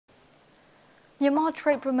Myanmar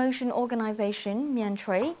Trade Promotion Organization,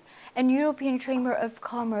 Myantrade, and European Chamber of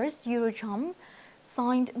Commerce, Eurocham,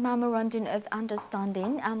 signed Memorandum of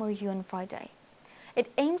Understanding MOU on Friday.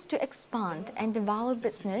 It aims to expand and develop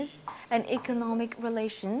business and economic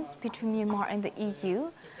relations between Myanmar and the EU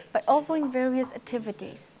by offering various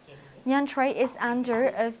activities. Myantrade is under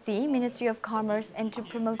of the Ministry of Commerce and to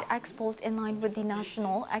promote export in line with the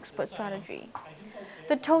national export strategy.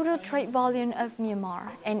 The total trade volume of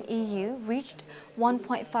Myanmar and EU reached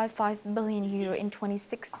 1.55 billion euro in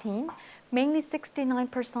 2016, mainly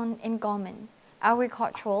 69% in garment,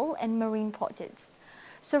 agricultural and marine products.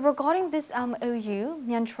 So regarding this MOU,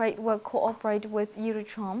 Myantrade will cooperate with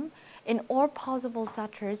Eurocham in all possible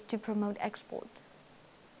sectors to promote export.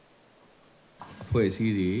 ဖွဲ့စ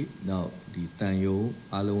ည်းတွေနောက်ဒီတန်ယုံ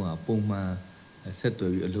အားလုံးကပုံမှန်ဆက်သွ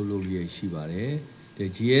ယ်ပြီးအလုပ်လုပ်ရရှိပါတယ်ဒီ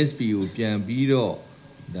GSP ကိုပြန်ပြီးတော့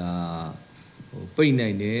ဒါပိတ်နို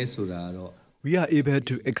င်တယ်ဆိုတာတော့ We are able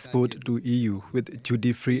to export to EU with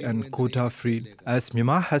duty-free and quota-free as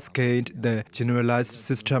Myanmar has gained the generalized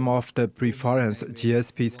system of the preference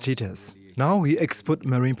GSP status. Now we export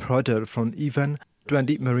marine products from even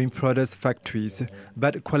 20 marine products factories,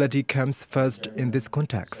 but quality comes first in this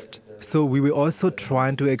context. So we will also try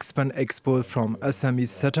to expand export from SME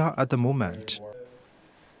sector at the moment.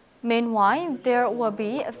 Meanwhile, there will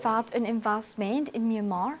be a fat an investment in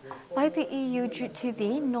Myanmar by the EU due to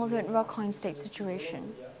the northern Rakhine State situation.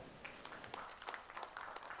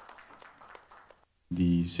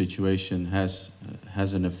 The situation has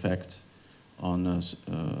an effect on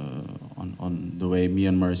the way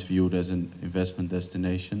Myanmar is viewed as an investment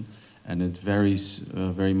destination, and it varies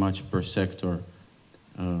very much per sector.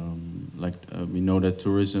 We know that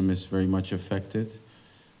tourism is very much affected,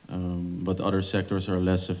 but other sectors are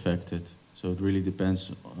less affected. So it really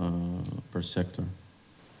depends per sector.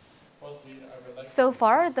 So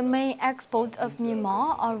far, the main export of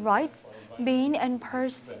Myanmar are rice, bean and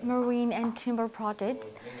purse, marine and timber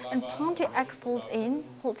products, and plenty exports in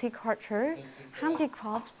horticulture,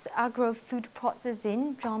 handicrafts, agro-food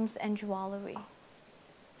processing, gems and jewelry.